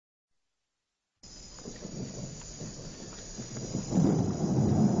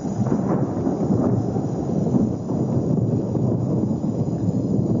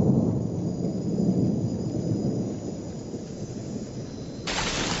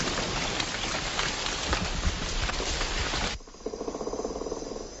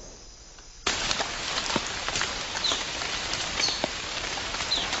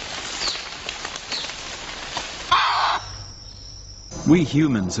We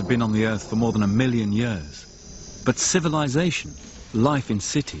humans have been on the Earth for more than 1 million years. But civilization, life in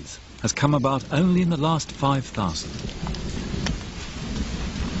cities, has come about only in the last 5,000.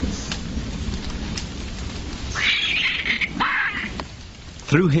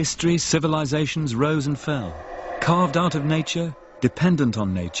 Through history, civilizations rose and fell, carved out of nature, dependent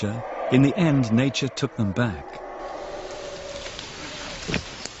on nature. In the end, nature took them back.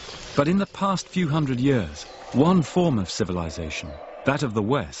 But in the past few hundred years, one form of civilization, that of the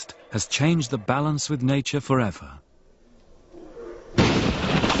West, has changed the balance with nature forever.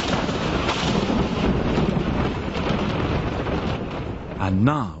 And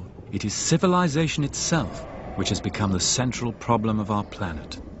now, it is civilization itself which has become the central problem of our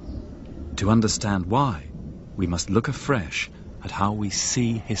planet. To understand why, we must look afresh at how we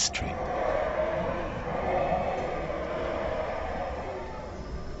see history.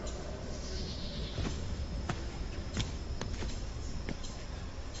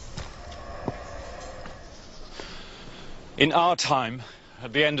 In our time,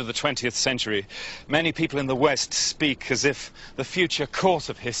 at the end of the 20th century, many people in the West speak as if the future course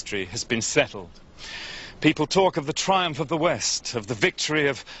of history has been settled. People talk of the triumph of the West, of the victory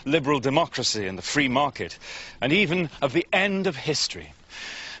of liberal democracy and the free market, and even of the end of history.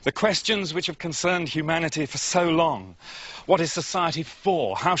 The questions which have concerned humanity for so long: what is society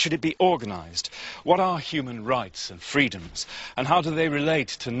for? How should it be organized? What are human rights and freedoms? And how do they relate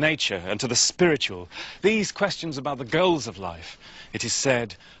to nature and to the spiritual? These questions about the goals of life, it is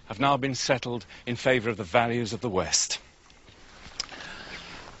said, have now been settled in favor of the values of the West.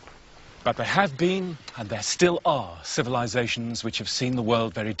 But there have been, and there still are, civilizations which have seen the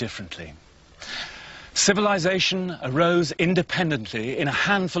world very differently. Civilization arose independently in a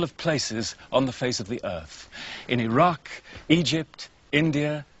handful of places on the face of the earth. In Iraq, Egypt,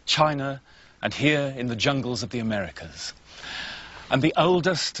 India, China, and here in the jungles of the Americas. And the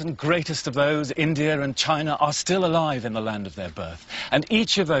oldest and greatest of those, India and China, are still alive in the land of their birth. And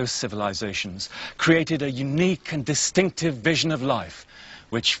each of those civilizations created a unique and distinctive vision of life,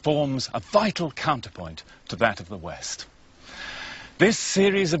 which forms a vital counterpoint to that of the West. This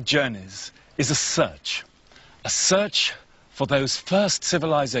series of journeys is a search for those first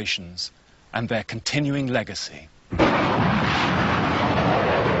civilizations and their continuing legacy.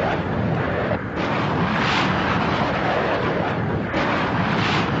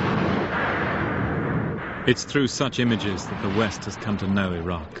 It's through such images that the West has come to know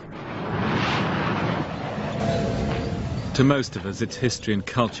Iraq. To most of us, its history and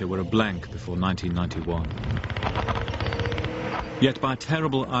culture were a blank before 1991. Yet by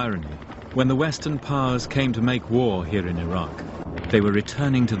terrible irony, when the Western powers came to make war here in Iraq, they were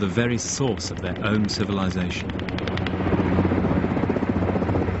returning to the very source of their own civilization.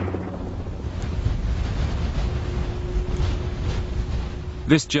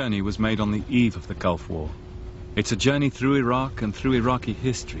 This journey was made on the eve of the Gulf War. It's a journey through Iraq and through Iraqi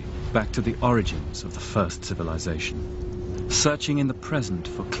history, back to the origins of the first civilization. Searching in the present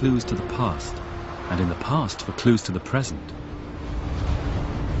for clues to the past, and in the past for clues to the present.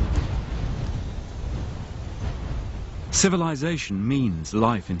 Civilization means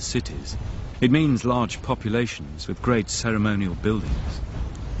life in cities. It means large populations with great ceremonial buildings.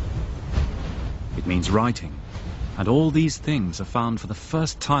 It means writing. And all these things are found for the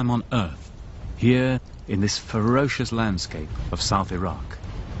first time on Earth, here in this ferocious landscape of South Iraq,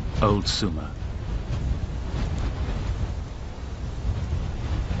 Old Sumer.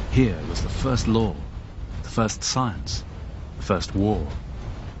 Here was the first law, the first science, the first war.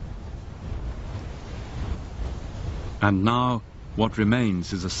 And now, what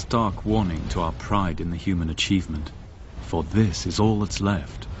remains is a stark warning to our pride in the human achievement. For this is all that's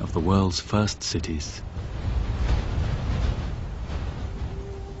left of the world's first cities.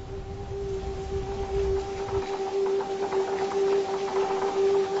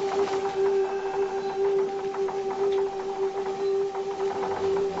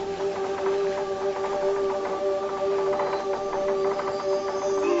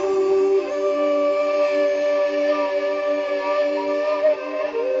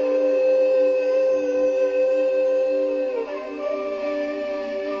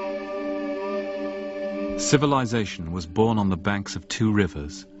 Civilization was born on the banks of two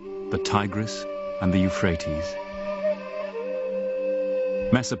rivers, the Tigris and the Euphrates.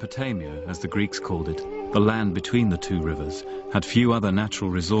 Mesopotamia, as the Greeks called it, the land between the two rivers, had few other natural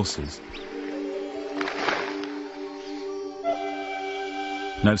resources.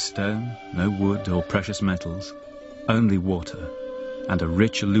 No stone, no wood or precious metals, only water and a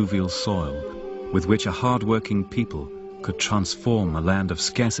rich alluvial soil with which a hard-working people could transform a land of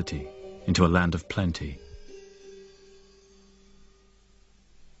scarcity into a land of plenty.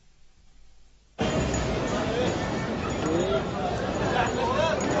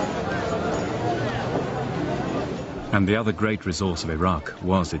 And the other great resource of Iraq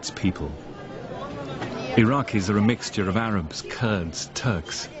was its people. Iraqis are a mixture of Arabs, Kurds,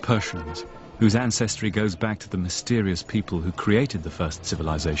 Turks, Persians, whose ancestry goes back to the mysterious people who created the first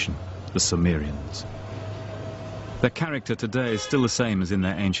civilization, the Sumerians. Their character today is still the same as in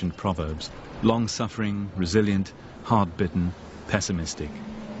their ancient proverbs: long-suffering, resilient, hard-bitten, pessimistic.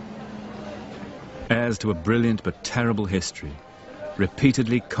 Heirs to a brilliant but terrible history,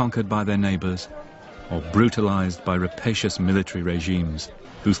 repeatedly conquered by their neighbors, or brutalized by rapacious military regimes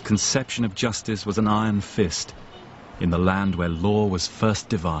whose conception of justice was an iron fist in the land where law was first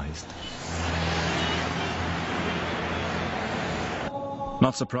devised.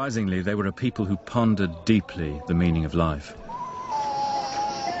 Not surprisingly, they were a people who pondered deeply the meaning of life.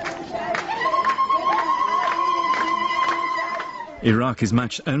 Iraq is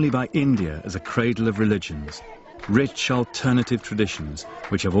matched only by India as a cradle of religions, rich alternative traditions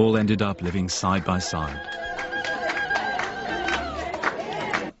which have all ended up living side by side.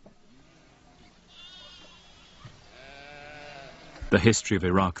 The history of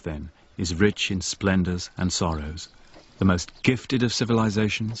Iraq, then, is rich in splendors and sorrows, the most gifted of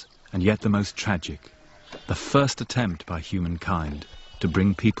civilizations and yet the most tragic, the first attempt by humankind to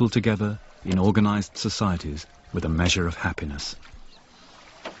bring people together in organized societies with a measure of happiness.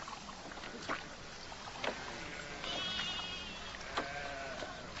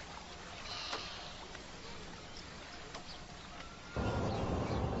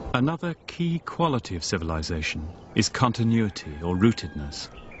 Another key quality of civilization is continuity or rootedness.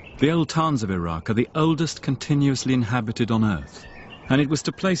 The old towns of Iraq are the oldest continuously inhabited on Earth. And it was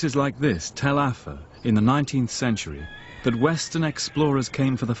to places like this, Tel Afar, in the 19th century, that Western explorers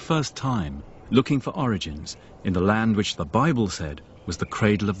came for the first time, looking for origins in the land which the Bible said was the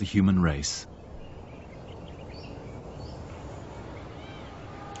cradle of the human race.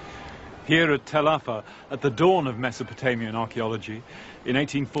 Here at Tel Afar, at the dawn of Mesopotamian archaeology, in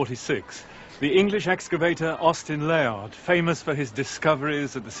 1846, the English excavator Austin Layard, famous for his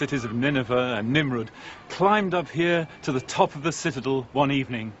discoveries at the cities of Nineveh and Nimrud, climbed up here to the top of the citadel one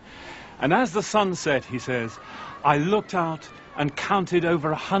evening. And as the sun set, he says, I looked out and counted over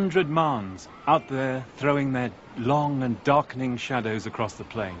 100 Marns out there throwing their long and darkening shadows across the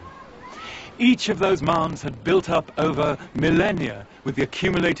plain. Each of those mounds had built up over millennia with the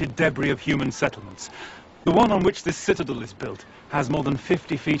accumulated debris of human settlements. The one on which this citadel is built has more than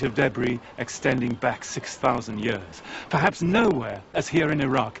 50 feet of debris extending back 6,000 years. Perhaps nowhere, as here in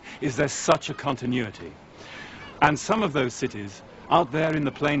Iraq, is there such a continuity. And some of those cities, out there in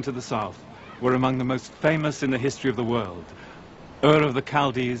the plain to the south, were among the most famous in the history of the world. Ur of the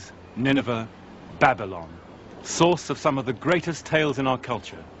Chaldees, Nineveh, Babylon, source of some of the greatest tales in our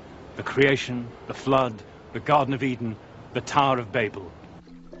culture. The creation, the flood, the Garden of Eden, the Tower of Babel.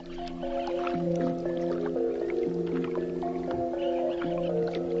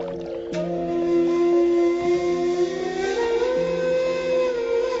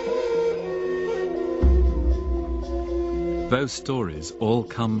 Those stories all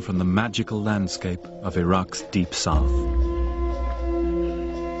come from the magical landscape of Iraq's deep south.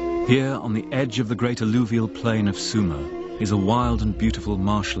 Here, on the edge of the great alluvial plain of Sumer, is a wild and beautiful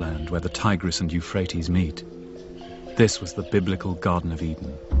marshland where the Tigris and Euphrates meet. This was the biblical Garden of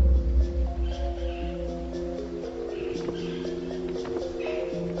Eden.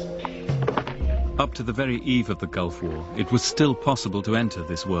 Up to the very eve of the Gulf War, it was still possible to enter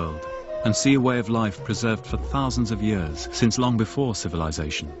this world and see a way of life preserved for thousands of years, since long before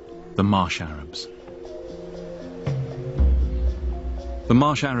civilization, the Marsh Arabs. The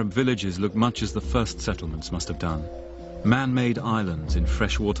Marsh Arab villages look much as the first settlements must have done. Man-made islands in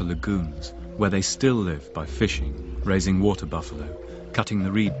freshwater lagoons, where they still live by fishing, raising water buffalo, cutting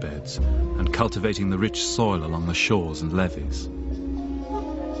the reed beds, and cultivating the rich soil along the shores and levees.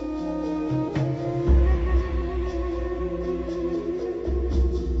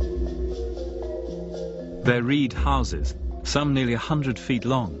 Their reed houses, some nearly 100 feet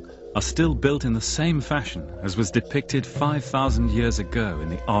long, are still built in the same fashion as was depicted 5,000 years ago in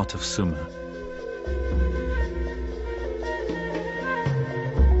the art of Sumer.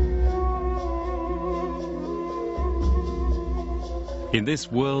 In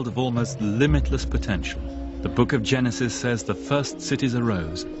this world of almost limitless potential, the book of Genesis says the first cities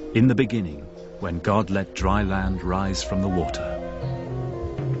arose in the beginning, when God let dry land rise from the water.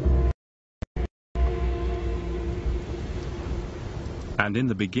 And in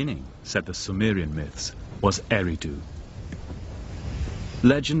the beginning, said the Sumerian myths, was Eridu.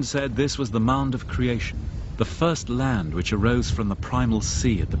 Legend said this was the mound of creation, the first land which arose from the primal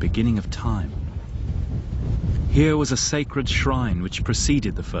sea at the beginning of time. Here was a sacred shrine which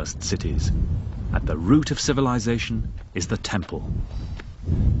preceded the first cities, At the root of civilization is the temple.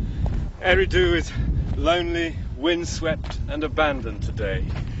 Eridu is lonely, windswept and abandoned today.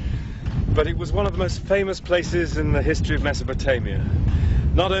 But it was one of the most famous places in the history of Mesopotamia.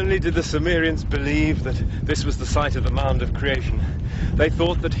 Not only did the Sumerians believe that this was the site of the mound of creation, they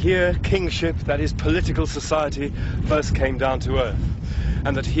thought that here kingship, that is political society, first came down to earth,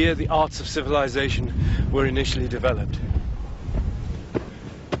 and that here the arts of civilization were initially developed.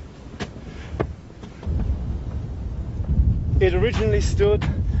 It originally stood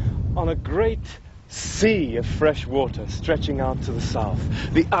on a great sea of fresh water stretching out to the south,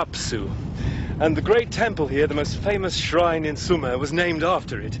 the Apsu. And the great temple here, the most famous shrine in Sumer, was named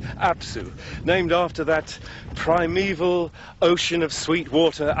after it, Apsu, named after that primeval ocean of sweet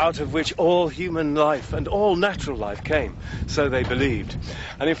water out of which all human life and all natural life came, so they believed.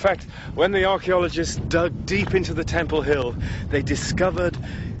 And in fact, when the archaeologists dug deep into the temple hill, they discovered,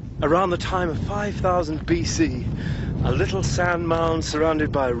 around the time of 5000 BC, a little sand mound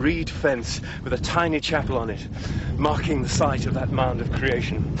surrounded by a reed fence with a tiny chapel on it, marking the site of that mound of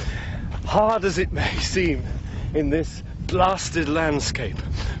creation. Hard as it may seem in this blasted landscape,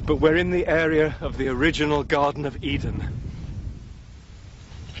 but we're in the area of the original Garden of Eden.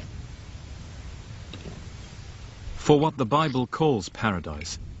 For what the Bible calls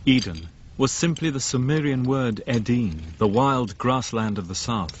paradise, Eden was simply the Sumerian word Eden, the wild grassland of the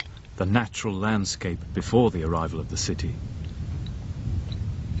south, the natural landscape before the arrival of the city.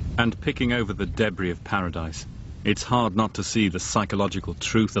 And picking over the debris of paradise, it's hard not to see the psychological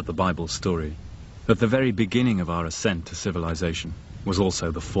truth of the Bible story, that the very beginning of our ascent to civilization was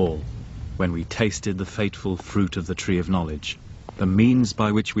also the fall, when we tasted the fateful fruit of the tree of knowledge, the means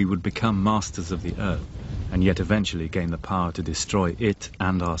by which we would become masters of the earth, and yet eventually gain the power to destroy it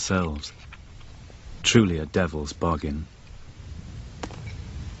and ourselves. Truly a devil's bargain.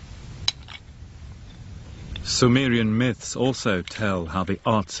 Sumerian myths also tell how the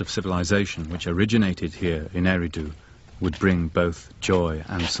arts of civilization which originated here in Eridu would bring both joy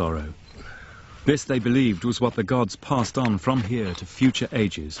and sorrow. This, they believed, was what the gods passed on from here to future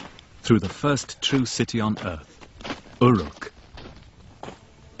ages through the first true city on earth, Uruk.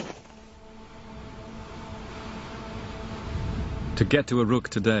 To get to Uruk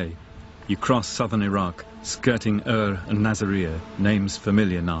today, you cross southern Iraq, skirting Ur and Nasiriyah, names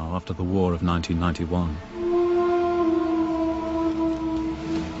familiar now after the War of 1991.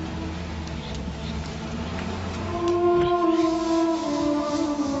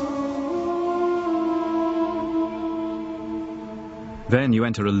 Then you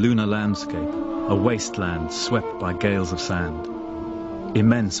enter a lunar landscape, a wasteland swept by gales of sand.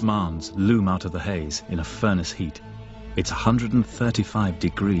 Immense mounds loom out of the haze in a furnace heat. It's 135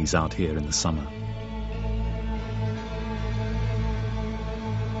 degrees out here in the summer.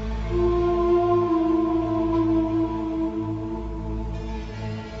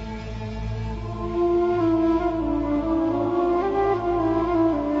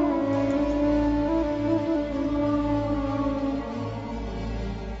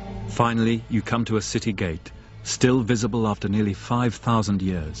 Finally, you come to a city gate, still visible after nearly 5,000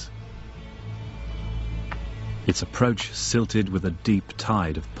 years. Its approach silted with a deep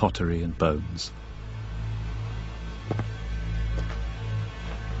tide of pottery and bones.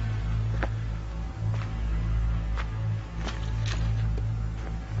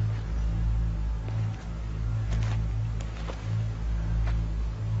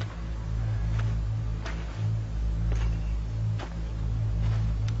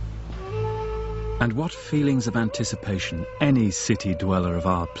 And what feelings of anticipation any city dweller of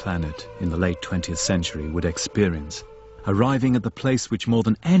our planet in the late 20th century would experience, arriving at the place which more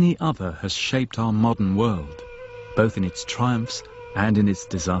than any other has shaped our modern world, both in its triumphs and in its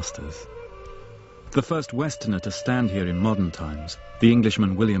disasters. The first Westerner to stand here in modern times, the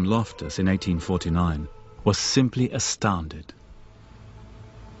Englishman William Loftus in 1849, was simply astounded.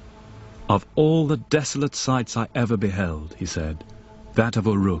 "Of all the desolate sights I ever beheld," he said, "that of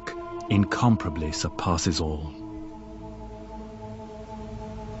Uruk incomparably surpasses all."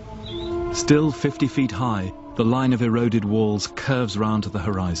 Still 50 feet high, the line of eroded walls curves round to the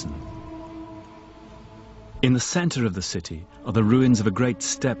horizon. In the center of the city are the ruins of a great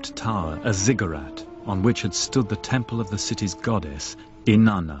stepped tower, a ziggurat, on which had stood the temple of the city's goddess,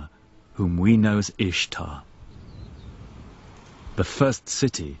 Inanna, whom we know as Ishtar. The first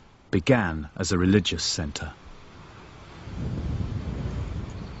city began as a religious center.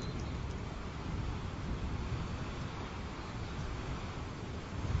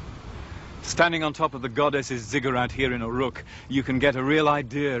 Standing on top of the goddess's ziggurat here in Uruk, you can get a real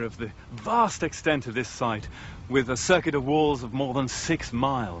idea of the vast extent of this site, with a circuit of walls of more than 6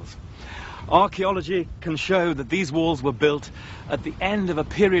 miles. Archaeology can show that these walls were built at the end of a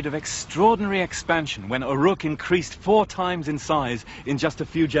period of extraordinary expansion when Uruk increased 4 times in size in just a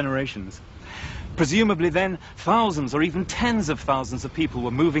few generations. Presumably then, thousands or even tens of thousands of people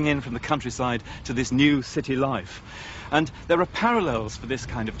were moving in from the countryside to this new city life. And there are parallels for this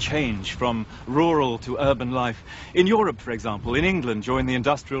kind of change from rural to urban life in Europe, for example, in England during the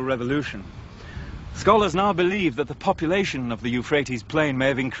Industrial Revolution. Scholars now believe that the population of the Euphrates plain may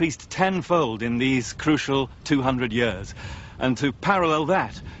have increased tenfold in these crucial 200 years. And to parallel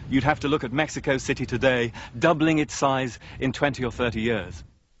that, you'd have to look at Mexico City today, doubling its size in 20 or 30 years.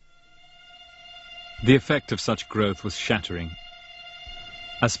 The effect of such growth was shattering.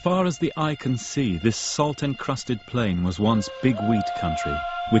 As far as the eye can see, this salt-encrusted plain was once big wheat country,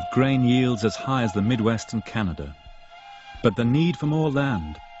 with grain yields as high as the Midwest and Canada. But the need for more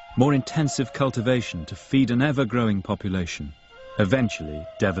land, more intensive cultivation to feed an ever-growing population, eventually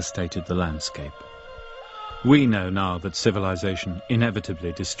devastated the landscape. We know now that civilization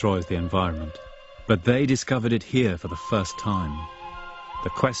inevitably destroys the environment, but they discovered it here for the first time. The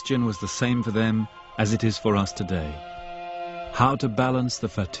question was the same for them as it is for us today: how to balance the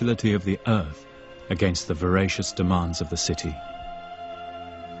fertility of the earth against the voracious demands of the city.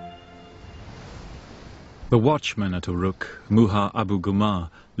 The watchman at Uruk, Muha Abu Gumar,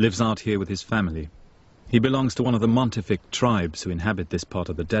 lives out here with his family. He belongs to one of the Montefic tribes who inhabit this part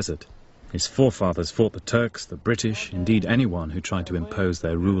of the desert. His forefathers fought the Turks, the British, indeed anyone who tried to impose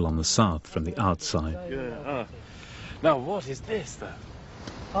their rule on the south from the outside. Now what is this then?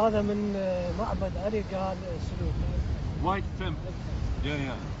 White temple.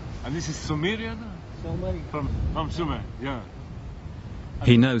 Yeah. And this is Sumerian? From Sumer, yeah.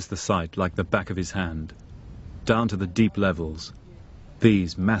 He knows the site like the back of his hand, down to the deep levels.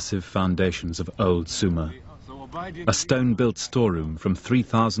 These massive foundations of old Sumer. A stone-built storeroom from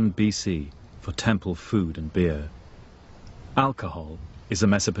 3000 BC for temple food and beer. Alcohol is a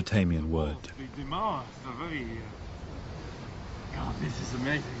Mesopotamian word. God, this is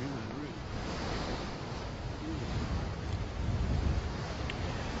amazing, isn't it?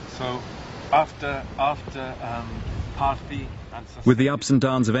 So, after Parthi and... With the ups and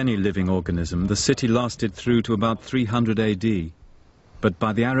downs of any living organism, the city lasted through to about 300 AD. But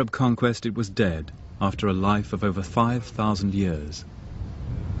by the Arab conquest it was dead, after a life of over 5,000 years.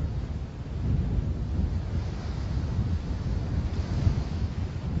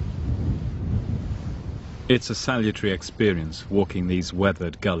 It's a salutary experience walking these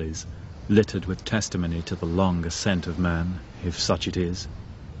weathered gullies, littered with testimony to the long ascent of man, if such it is.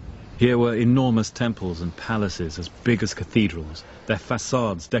 Here were enormous temples and palaces as big as cathedrals, their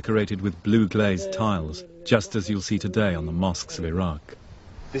facades decorated with blue glazed tiles, just as you'll see today on the mosques of Iraq.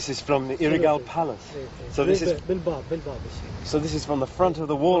 This is from the Irigal Palace. So this is from the front of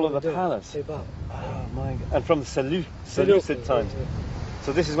the wall of the palace. Oh my God. And from the Seleucid times.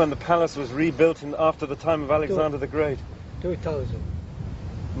 So this is when the palace was rebuilt after the time of Alexander the Great. 2000.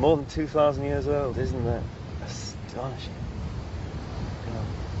 More than 2,000 years old, isn't that astonishing?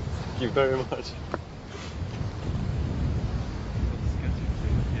 Thank you very much.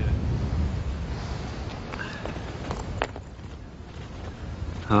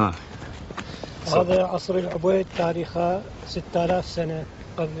 هذا عصر العبيد تاريخه 6000 سنة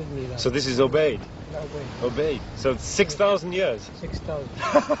قبل الميلاد. So this is Obeid. Obeid. So 6,000 years. 6,000.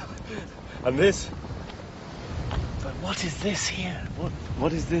 And this. But what is this here?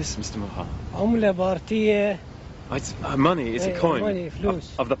 What is this, Mr. Muha? عملة بارتية. It's money. It's a coin money,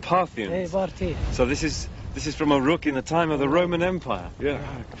 فلوس. of the Parthians. بارتية. So this is from Uruk in the time of the Roman Empire. Yeah.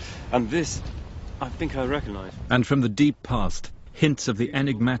 And this, I think I recognize. And from the deep past, hints of the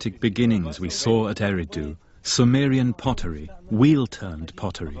enigmatic beginnings we saw at Eridu. Sumerian pottery, wheel-turned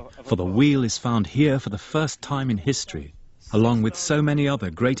pottery, for the wheel is found here for the first time in history, along with so many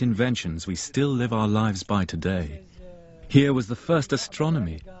other great inventions we still live our lives by today. Here was the first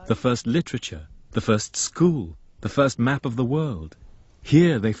astronomy, the first literature, the first school, the first map of the world.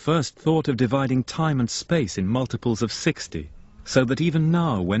 Here they first thought of dividing time and space in multiples of 60, so that even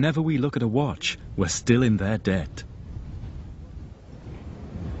now, whenever we look at a watch, we're still in their debt.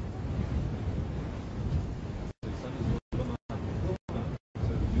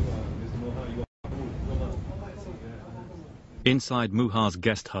 Inside Muha's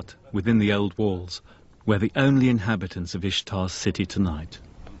guest hut, within the old walls, we're the only inhabitants of Ishtar's city tonight.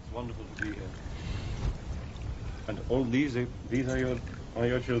 It's wonderful to be here. And all these are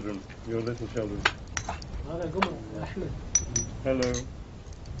your children, your little children. Hello.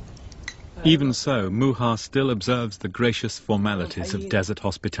 Even so, Muha still observes the gracious formalities of desert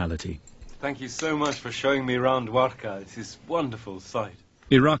hospitality. Thank you so much for showing me around Warka. It's this wonderful sight.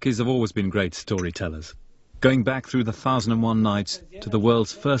 Iraqis have always been great storytellers, going back through the 1001 Nights to the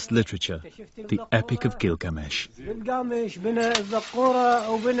world's first literature, the Epic of Gilgamesh. Gilgamesh built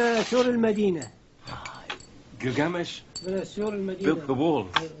the walls.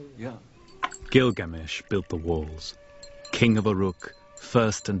 Yeah. Gilgamesh built the walls. King of Uruk,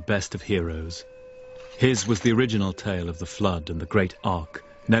 first and best of heroes. His was the original tale of the flood and the great ark,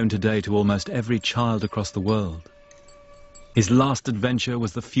 known today to almost every child across the world. His last adventure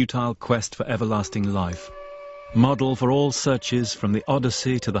was the futile quest for everlasting life, model for all searches from the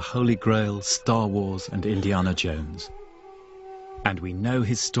Odyssey to the Holy Grail, Star Wars and Indiana Jones. And we know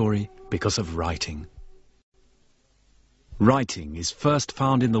his story because of writing. Writing is first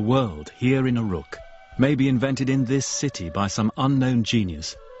found in the world here in Uruk, maybe invented in this city by some unknown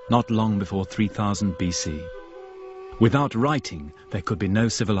genius not long before 3000 BC. Without writing, there could be no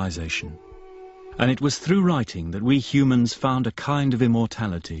civilization. And it was through writing that we humans found a kind of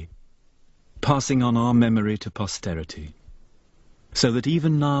immortality, passing on our memory to posterity, so that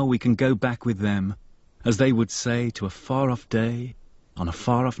even now we can go back with them, as they would say, to a far-off day, on a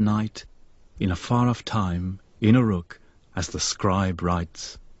far-off night, in a far-off time, in Uruk, as the scribe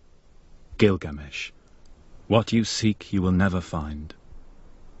writes, Gilgamesh, what you seek you will never find.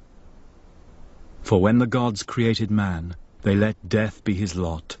 For when the gods created man, they let death be his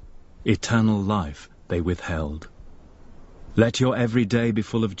lot. Eternal life they withheld. Let your every day be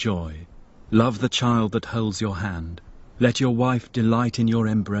full of joy. Love the child that holds your hand. Let your wife delight in your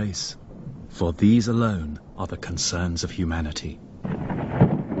embrace. For these alone are the concerns of humanity.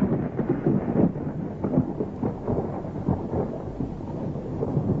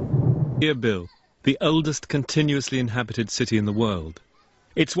 Erbil, the oldest continuously inhabited city in the world.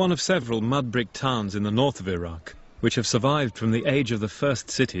 It's one of several mud-brick towns in the north of Iraq, which have survived from the age of the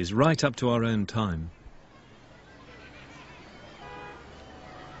first cities right up to our own time.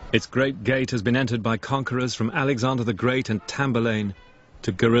 Its great gate has been entered by conquerors from Alexander the Great and Tamburlaine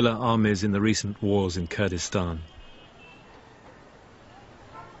to guerrilla armies in the recent wars in Kurdistan.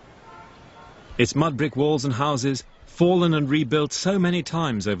 Its mud-brick walls and houses, fallen and rebuilt so many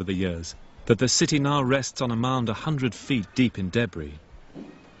times over the years, that the city now rests on a mound 100 feet deep in debris.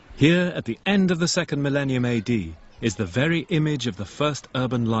 Here, at the end of the second millennium AD, is the very image of the first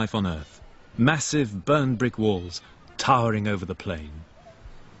urban life on Earth. Massive burned brick walls towering over the plain.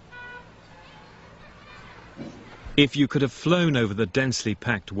 If you could have flown over the densely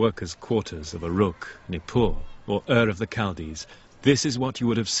packed workers' quarters of Uruk, Nippur, or Ur of the Chaldees, this is what you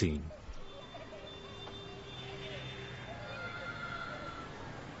would have seen.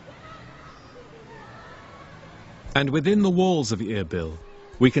 And within the walls of Erbil,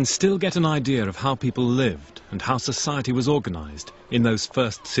 we can still get an idea of how people lived and how society was organized in those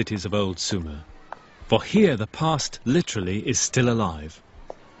first cities of old Sumer. For here the past literally is still alive.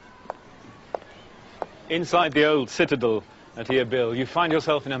 Inside the old citadel at Erbil, you find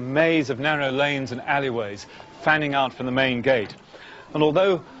yourself in a maze of narrow lanes and alleyways fanning out from the main gate. And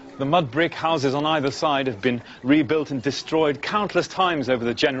although the mud brick houses on either side have been rebuilt and destroyed countless times over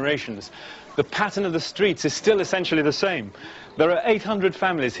the generations, the pattern of the streets is still essentially the same. There are 800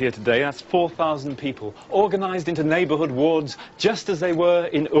 families here today, that's 4,000 people, organized into neighborhood wards just as they were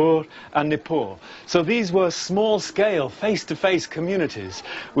in Ur and Nippur. So these were small-scale, face-to-face communities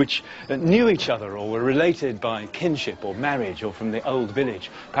which knew each other or were related by kinship or marriage or from the old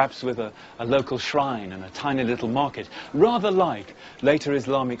village, perhaps with a local shrine and a tiny little market, rather like later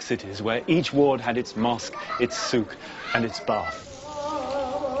Islamic cities where each ward had its mosque, its souk and its bath.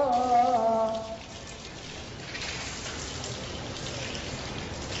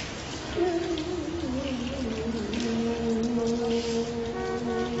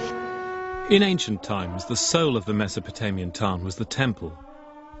 In ancient times, the soul of the Mesopotamian town was the temple.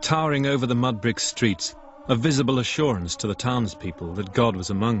 Towering over the mud-brick streets, a visible assurance to the townspeople that God was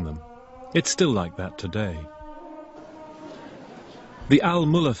among them. It's still like that today. The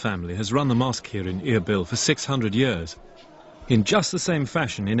Al-Mullah family has run the mosque here in Erbil for 600 years. In just the same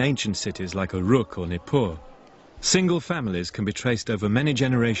fashion in ancient cities like Uruk or Nippur, single families can be traced over many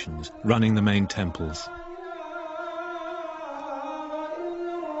generations running the main temples.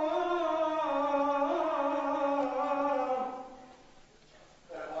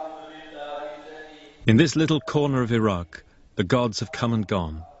 In this little corner of Iraq, the gods have come and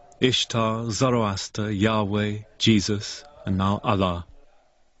gone. Ishtar, Zoroaster, Yahweh, Jesus, and now Allah.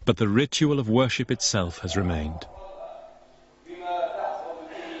 But the ritual of worship itself has remained.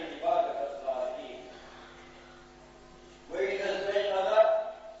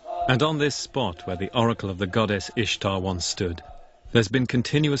 And on this spot where the oracle of the goddess Ishtar once stood, there's been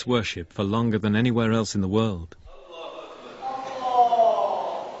continuous worship for longer than anywhere else in the world.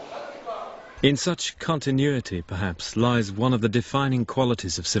 In such continuity, perhaps, lies one of the defining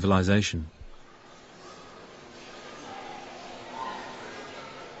qualities of civilization.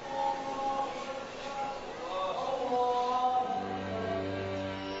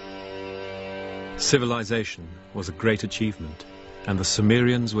 Civilization was a great achievement, and the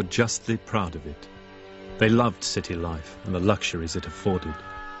Sumerians were justly proud of it. They loved city life and the luxuries it afforded.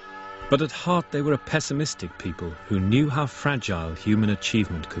 But at heart they were a pessimistic people who knew how fragile human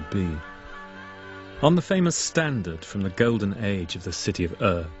achievement could be. On the famous standard from the golden age of the city of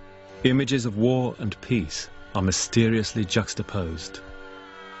Ur, images of war and peace are mysteriously juxtaposed.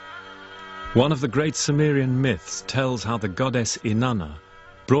 One of the great Sumerian myths tells how the goddess Inanna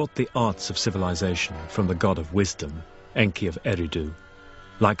brought the arts of civilization from the god of wisdom, Enki of Eridu,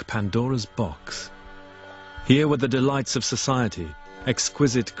 like Pandora's box. Here were the delights of society,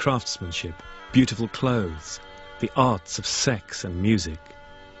 exquisite craftsmanship, beautiful clothes, the arts of sex and music.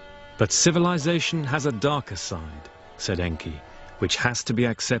 But civilization has a darker side, said Enki, which has to be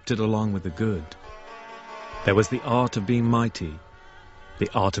accepted along with the good. There was the art of being mighty, the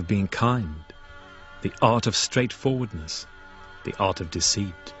art of being kind, the art of straightforwardness, the art of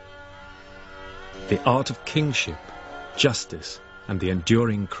deceit, the art of kingship, justice, and the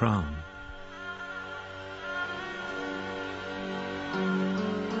enduring crown.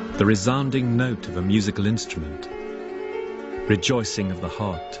 The resounding note of a musical instrument, rejoicing of the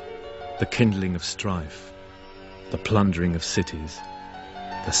heart, the kindling of strife, the plundering of cities,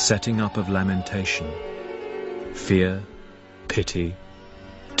 the setting up of lamentation, fear, pity,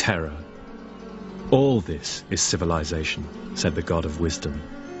 terror. All this is civilization, said the god of wisdom.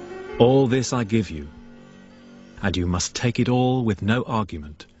 All this I give you, and you must take it all with no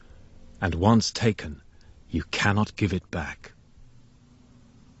argument, and once taken, you cannot give it back.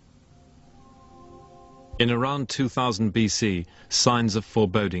 In around 2000 BC, signs of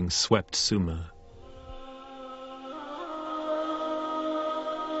foreboding swept Sumer.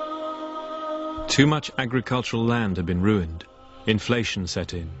 Too much agricultural land had been ruined, inflation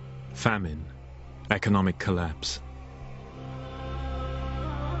set in, famine, economic collapse.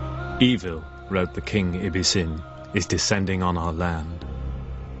 Evil, wrote the king Ibisin, is descending on our land.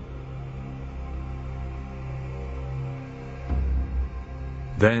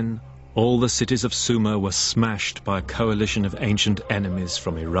 Then all the cities of Sumer were smashed by a coalition of ancient enemies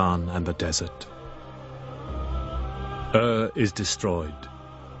from Iran and the desert. Ur is destroyed.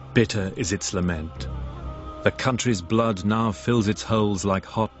 Bitter is its lament. The country's blood now fills its holes like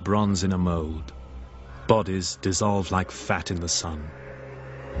hot bronze in a mold. Bodies dissolve like fat in the sun.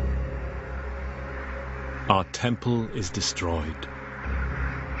 Our temple is destroyed.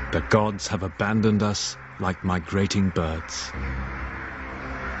 The gods have abandoned us like migrating birds.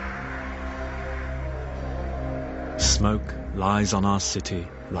 Smoke lies on our city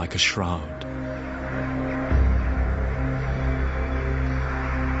like a shroud.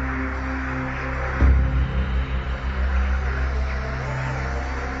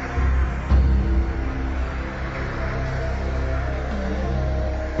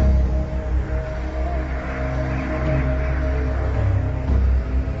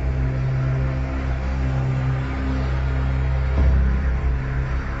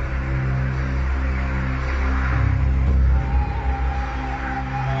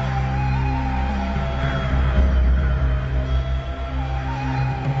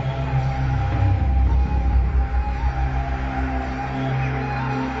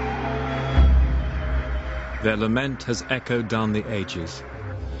 Their lament has echoed down the ages,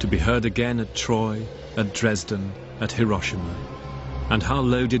 to be heard again at Troy, at Dresden, at Hiroshima. And how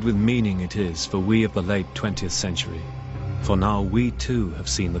loaded with meaning it is for we of the late 20th century. For now we too have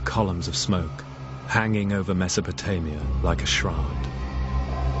seen the columns of smoke, hanging over Mesopotamia like a shroud.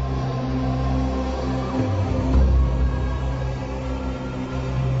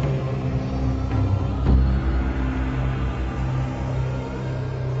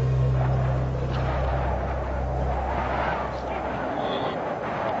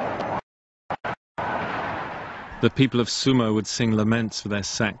 The people of Sumer would sing laments for their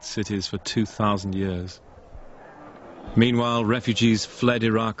sacked cities for 2,000 years. Meanwhile, refugees fled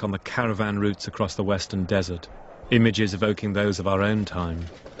Iraq on the caravan routes across the western desert, images evoking those of our own time.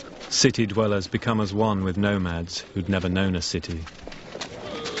 City dwellers become as one with nomads who'd never known a city.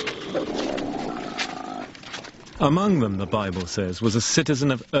 Among them, the Bible says, was a citizen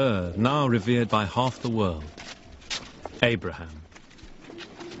of Ur, now revered by half the world, Abraham.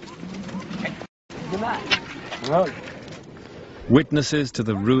 Witnesses to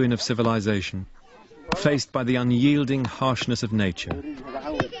the ruin of civilization, faced by the unyielding harshness of nature.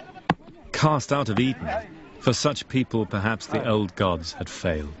 Cast out of Eden, for such people perhaps the old gods had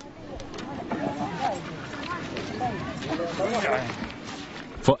failed.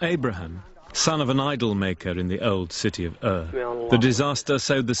 For Abraham, son of an idol maker in the old city of Ur, the disaster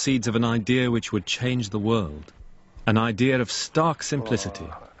sowed the seeds of an idea which would change the world. An idea of stark simplicity,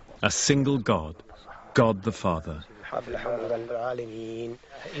 a single God, God the Father.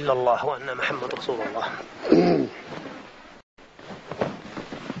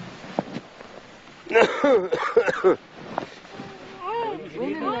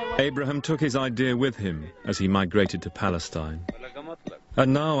 Abraham took his idea with him as he migrated to Palestine.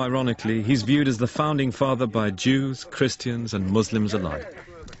 And now, ironically, he's viewed as the founding father by Jews, Christians and Muslims alike.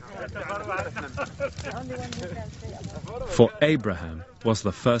 For Abraham was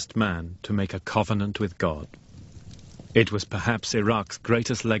the first man to make a covenant with God. It was perhaps Iraq's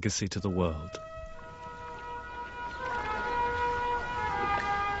greatest legacy to the world.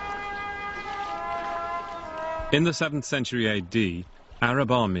 In the 7th century AD,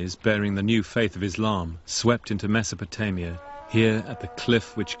 Arab armies bearing the new faith of Islam swept into Mesopotamia, here at the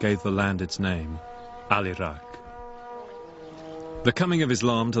cliff which gave the land its name, Al-Iraq. The coming of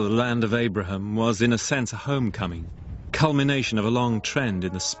Islam to the land of Abraham was in a sense a homecoming, culmination of a long trend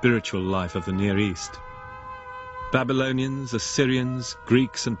in the spiritual life of the Near East. Babylonians, Assyrians,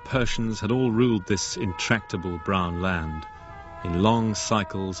 Greeks and Persians had all ruled this intractable brown land in long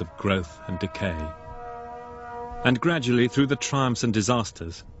cycles of growth and decay. And gradually, through the triumphs and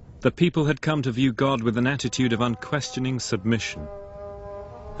disasters, the people had come to view God with an attitude of unquestioning submission.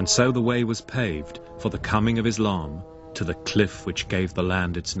 And so the way was paved for the coming of Islam to the cliff which gave the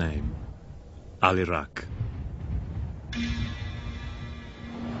land its name, Al-Iraq.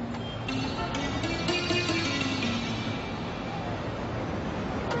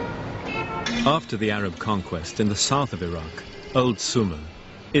 After the Arab conquest in the south of Iraq, Old Sumer,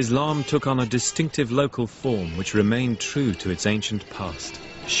 Islam took on a distinctive local form which remained true to its ancient past,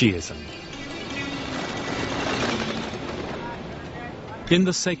 Shi'ism. In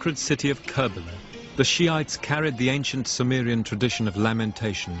the sacred city of Karbala, the Shiites carried the ancient Sumerian tradition of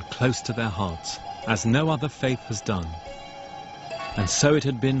lamentation close to their hearts, as no other faith has done. And so it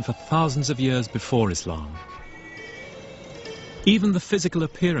had been for thousands of years before Islam. Even the physical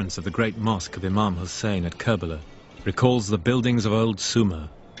appearance of the great mosque of Imam Hussein at Karbala recalls the buildings of Old Sumer,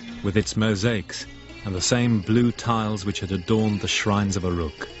 with its mosaics and the same blue tiles which had adorned the shrines of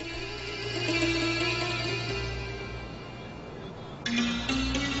Uruk.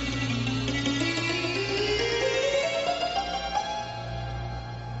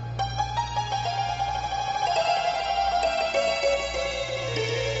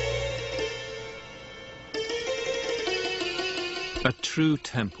 A true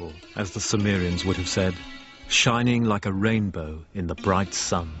temple, as the Sumerians would have said, shining like a rainbow in the bright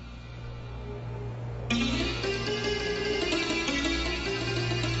sun.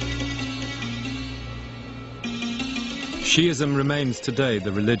 Shi'ism remains today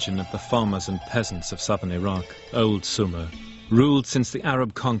the religion of the farmers and peasants of southern Iraq, Old Sumer, ruled since the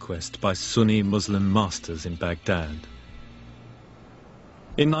Arab conquest by Sunni Muslim masters in Baghdad.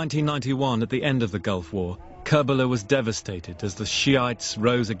 In 1991, at the end of the Gulf War, Karbala was devastated as the Shiites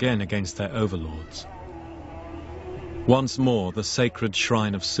rose again against their overlords. Once more, the sacred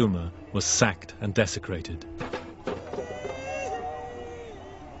shrine of Sumer was sacked and desecrated.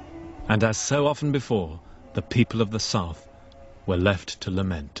 And as so often before, the people of the south were left to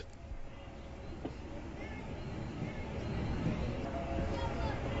lament.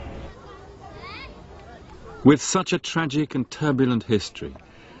 With such a tragic and turbulent history,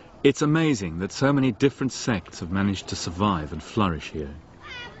 it's amazing that so many different sects have managed to survive and flourish here.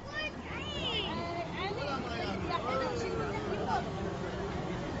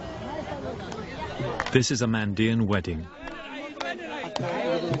 This is a Mandean wedding.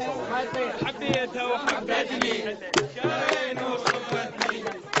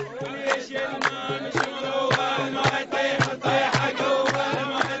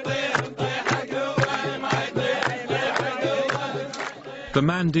 The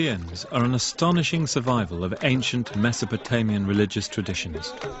Mandeans are an astonishing survival of ancient Mesopotamian religious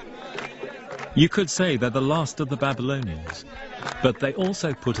traditions. You could say they're the last of the Babylonians, but they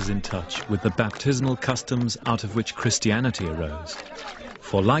also put us in touch with the baptismal customs out of which Christianity arose.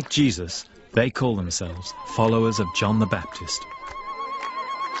 For like Jesus, they call themselves followers of John the Baptist.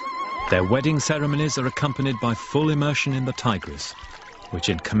 Their wedding ceremonies are accompanied by full immersion in the Tigris, which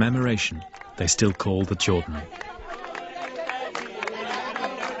in commemoration they still call the Jordan.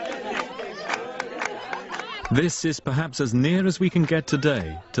 This is perhaps as near as we can get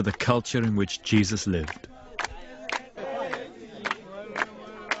today to the culture in which Jesus lived.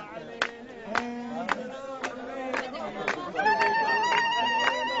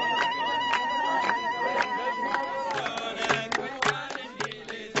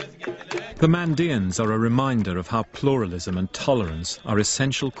 The Mandaeans are a reminder of how pluralism and tolerance are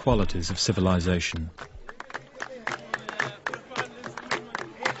essential qualities of civilization.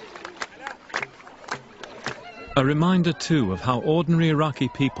 A reminder, too, of how ordinary Iraqi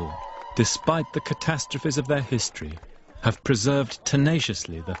people, despite the catastrophes of their history, have preserved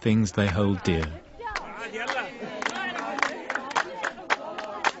tenaciously the things they hold dear.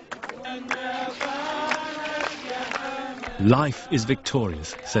 Life is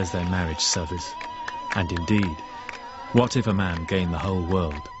victorious, says their marriage service. And indeed, what if a man gain the whole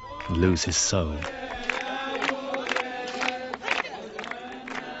world and lose his soul?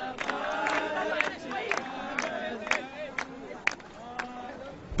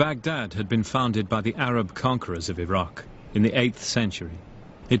 Baghdad had been founded by the Arab conquerors of Iraq in the 8th century.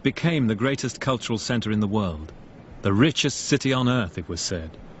 It became the greatest cultural center in the world, the richest city on earth, it was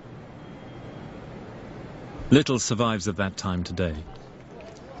said. Little survives of that time today.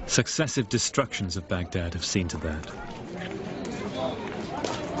 Successive destructions of Baghdad have seen to that.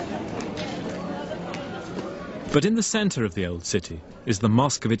 But in the center of the old city is the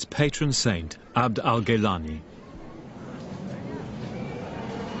mosque of its patron saint, Abd al-Gaylani.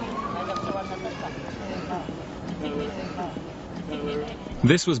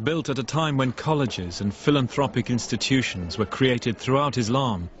 This was built at a time when colleges and philanthropic institutions were created throughout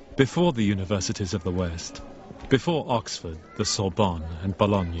Islam before the universities of the West, before Oxford, the Sorbonne and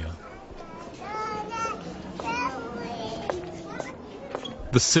Bologna.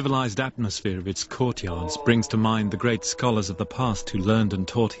 The civilized atmosphere of its courtyards brings to mind the great scholars of the past who learned and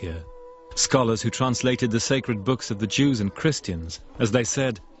taught here, scholars who translated the sacred books of the Jews and Christians, as they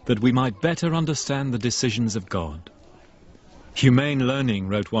said, that we might better understand the decisions of God. Humane learning,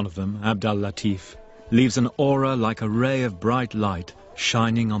 wrote one of them, Abd al-Latif, leaves an aura like a ray of bright light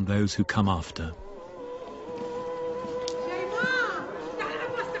shining on those who come after.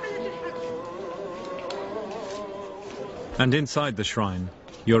 And inside the shrine,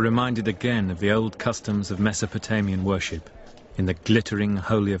 you're reminded again of the old customs of Mesopotamian worship in the glittering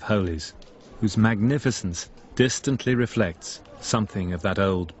Holy of Holies, whose magnificence distantly reflects something of that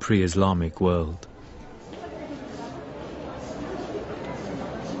old pre-Islamic world.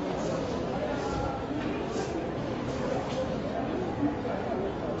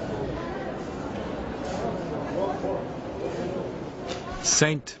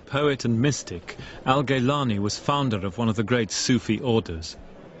 Saint, poet and mystic, al-Gaylani was founder of one of the great Sufi orders.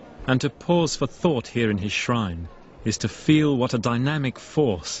 And to pause for thought here in his shrine is to feel what a dynamic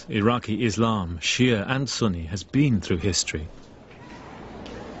force Iraqi Islam, Shia and Sunni has been through history.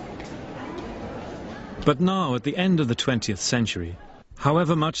 But now, at the end of the 20th century,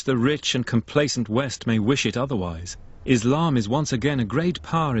 however much the rich and complacent West may wish it otherwise, Islam is once again a great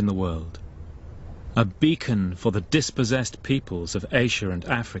power in the world. A beacon for the dispossessed peoples of Asia and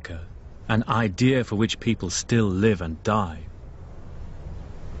Africa, an idea for which people still live and die.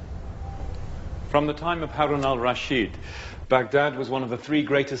 From the time of Harun al-Rashid, Baghdad was one of the 3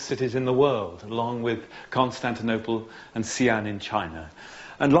 greatest cities in the world, along with Constantinople and Xi'an in China.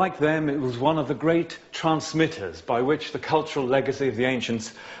 And like them, it was one of the great transmitters by which the cultural legacy of the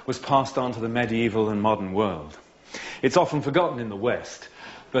ancients was passed on to the medieval and modern world. It's often forgotten in the West,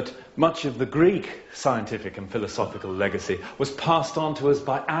 but much of the Greek scientific and philosophical legacy was passed on to us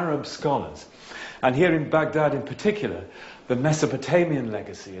by Arab scholars. And here in Baghdad in particular, the Mesopotamian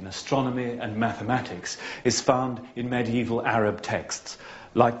legacy in astronomy and mathematics is found in medieval Arab texts,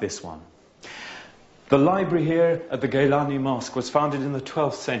 like this one. The library here at the Gaylani Mosque was founded in the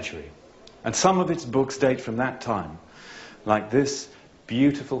 12th century, and some of its books date from that time, like this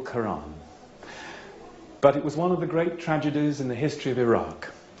beautiful Quran. But it was one of the great tragedies in the history of Iraq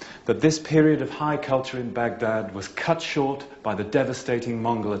that this period of high culture in Baghdad was cut short by the devastating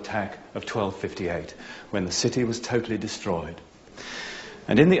Mongol attack of 1258, when the city was totally destroyed.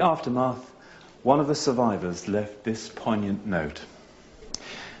 And in the aftermath, one of the survivors left this poignant note.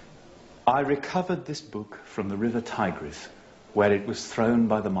 I recovered this book from the river Tigris, where it was thrown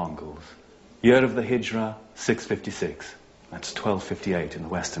by the Mongols. Year of the Hijra, 656. That's 1258 in the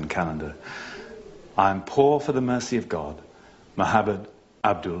Western calendar. I am poor for the mercy of God. Muhammad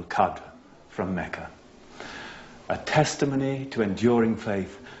Abdul Qadr from Mecca. A testimony to enduring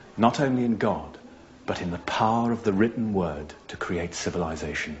faith, not only in God, but in the power of the written word to create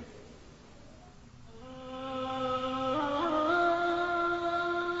civilization.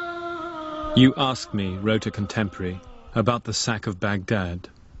 You ask me, wrote a contemporary, about the sack of Baghdad.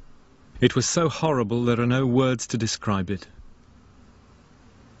 It was so horrible there are no words to describe it.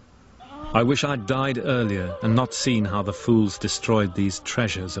 I wish I'd died earlier and not seen how the fools destroyed these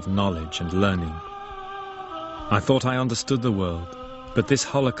treasures of knowledge and learning. I thought I understood the world, But this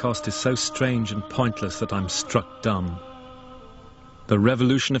Holocaust is so strange and pointless that I'm struck dumb. The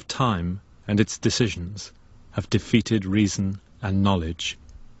revolution of time and its decisions have defeated reason and knowledge.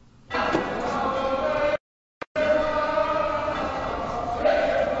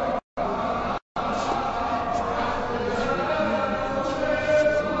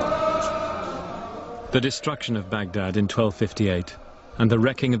 The destruction of Baghdad in 1258 and the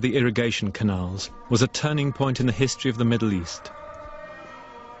wrecking of the irrigation canals was a turning point in the history of the Middle East.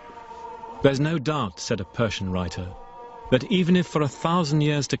 There's no doubt, said a Persian writer, that even if for 1,000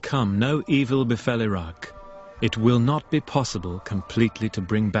 years to come no evil befell Iraq, it will not be possible completely to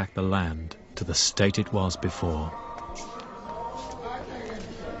bring back the land to the state it was before.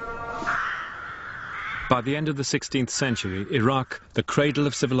 By the end of the 16th century, Iraq, the cradle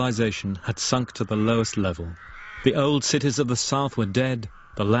of civilization, had sunk to the lowest level. The old cities of the south were dead,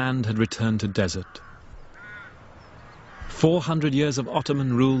 the land had returned to desert. 400 years of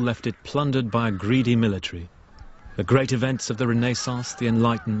Ottoman rule left it plundered by a greedy military. The great events of the Renaissance, the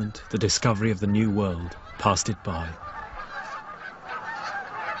Enlightenment, the discovery of the New World passed it by.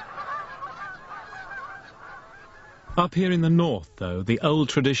 Up here in the north, though, the old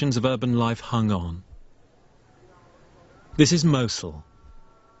traditions of urban life hung on. This is Mosul.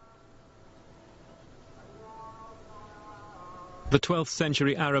 The 12th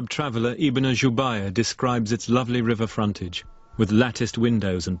century Arab traveller Ibn Jubayr describes its lovely river frontage, with latticed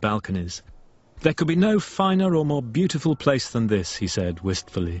windows and balconies. There could be no finer or more beautiful place than this, he said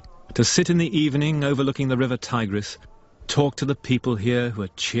wistfully, to sit in the evening overlooking the river Tigris, talk to the people here who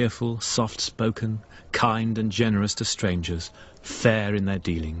are cheerful, soft-spoken, kind and generous to strangers, fair in their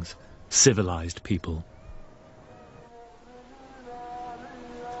dealings, civilized people.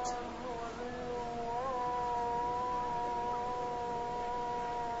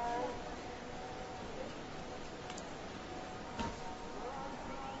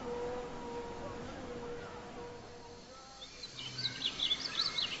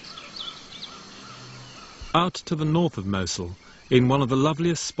 Out to the north of Mosul, in one of the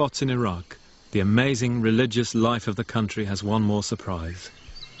loveliest spots in Iraq, the amazing religious life of the country has one more surprise.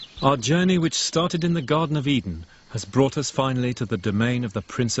 Our journey, which started in the Garden of Eden, has brought us finally to the domain of the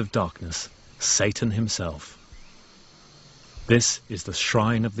Prince of Darkness, Satan himself. This is the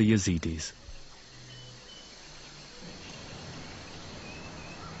shrine of the Yazidis.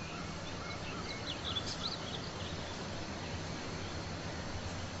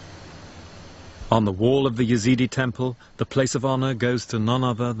 On the wall of the Yazidi temple, the place of honor goes to none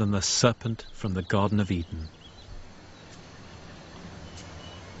other than the serpent from the Garden of Eden.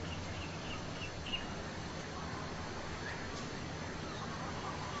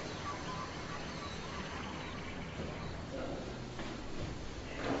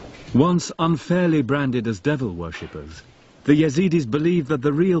 Once unfairly branded as devil worshippers, the Yazidis believe that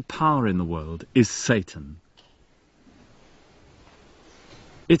the real power in the world is Satan.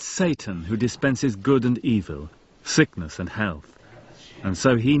 It's Satan who dispenses good and evil, sickness and health, and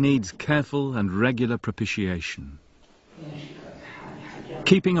so he needs careful and regular propitiation.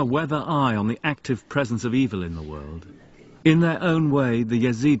 Keeping a weather eye on the active presence of evil in the world, in their own way the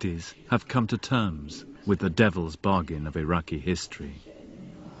Yazidis have come to terms with the devil's bargain of Iraqi history.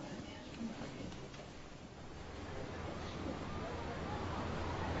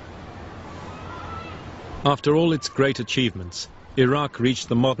 After all its great achievements, Iraq reached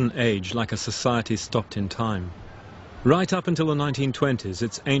the modern age like a society stopped in time. Right up until the 1920s,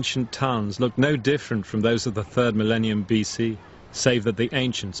 its ancient towns looked no different from those of the 3rd millennium BC, save that the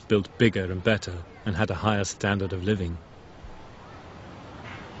ancients built bigger and better and had a higher standard of living.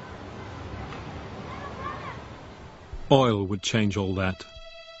 Oil would change all that,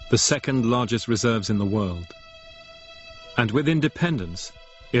 the second largest reserves in the world. And with independence,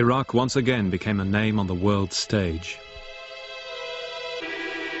 Iraq once again became a name on the world stage.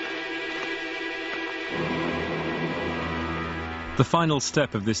 The final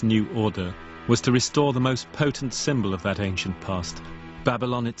step of this new order was to restore the most potent symbol of that ancient past,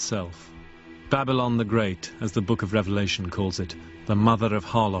 Babylon itself. Babylon the Great, as the Book of Revelation calls it, the mother of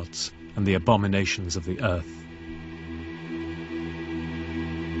harlots and the abominations of the earth.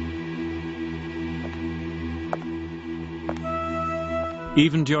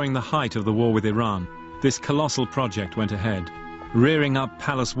 Even during the height of the war with Iran, this colossal project went ahead, rearing up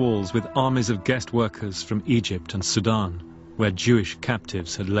palace walls with armies of guest workers from Egypt and Sudan, where Jewish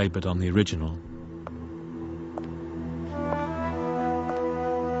captives had labored on the original.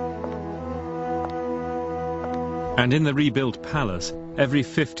 And in the rebuilt palace, every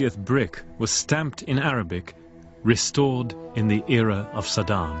 50th brick was stamped in Arabic, restored in the era of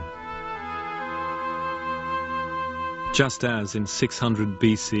Saddam. Just as in 600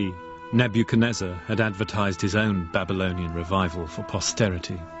 BC, Nebuchadnezzar had advertised his own Babylonian revival for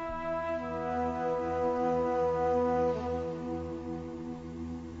posterity.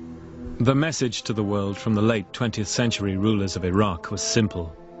 The message to the world from the late 20th century rulers of Iraq was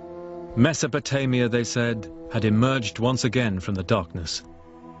simple. Mesopotamia, they said, had emerged once again from the darkness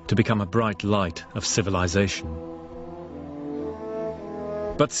to become a bright light of civilization.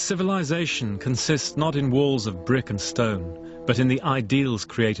 But civilization consists not in walls of brick and stone, but in the ideals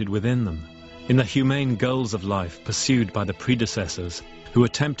created within them, in the humane goals of life pursued by the predecessors who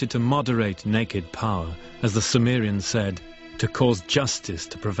attempted to moderate naked power, as the Sumerians said, to cause justice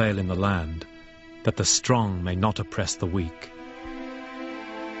to prevail in the land, that the strong may not oppress the weak.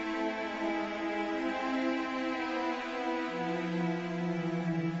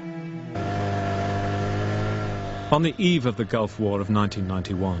 On the eve of the Gulf War of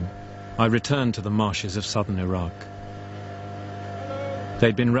 1991, I returned to the marshes of southern Iraq.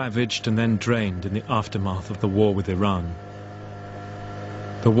 They'd been ravaged and then drained in the aftermath of the war with Iran.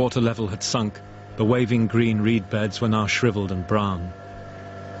 The water level had sunk, the waving green reed beds were now shriveled and brown.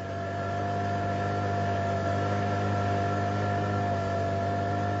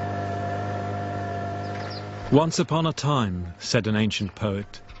 Once upon a time, said an ancient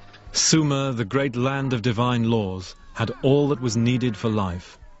poet, Sumer, the great land of divine laws, had all that was needed for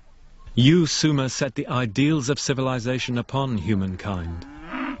life. You, Sumer, set the ideals of civilization upon humankind,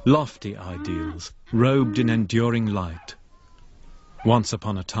 lofty ideals, robed in enduring light. Once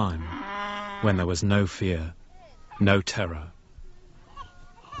upon a time, when there was no fear, no terror.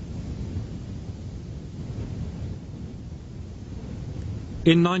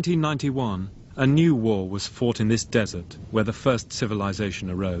 In 1991, a new war was fought in this desert where the first civilization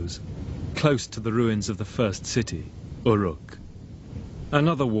arose, close to the ruins of the first city, Uruk.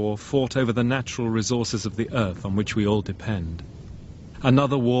 Another war fought over the natural resources of the earth on which we all depend.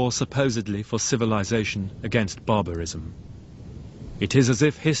 Another war supposedly for civilization against barbarism. It is as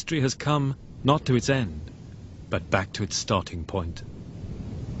if history has come not to its end, but back to its starting point.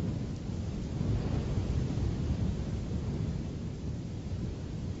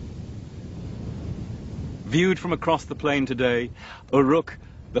 Viewed from across the plain today, Uruk,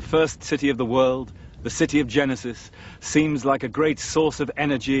 the first city of the world, the city of Genesis, seems like a great source of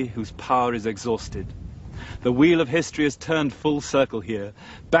energy whose power is exhausted. The wheel of history has turned full circle here,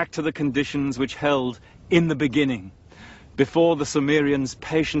 back to the conditions which held in the beginning, before the Sumerians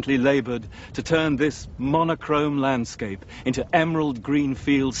patiently labored to turn this monochrome landscape into emerald green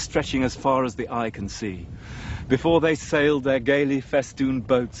fields stretching as far as the eye can see. Before they sailed their gaily festooned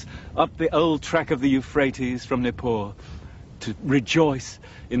boats up the old track of the Euphrates from Nippur to rejoice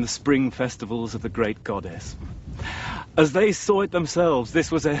in the spring festivals of the great goddess. As they saw it themselves, this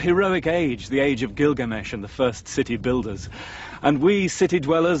was a heroic age, the age of Gilgamesh and the first city builders. And we city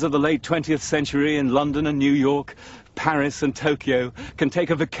dwellers of the late 20th century in London and New York, Paris and Tokyo can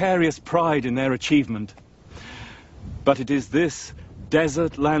take a vicarious pride in their achievement. But it is this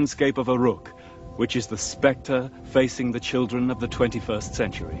desert landscape of Uruk which is the spectre facing the children of the 21st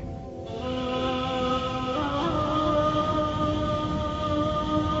century.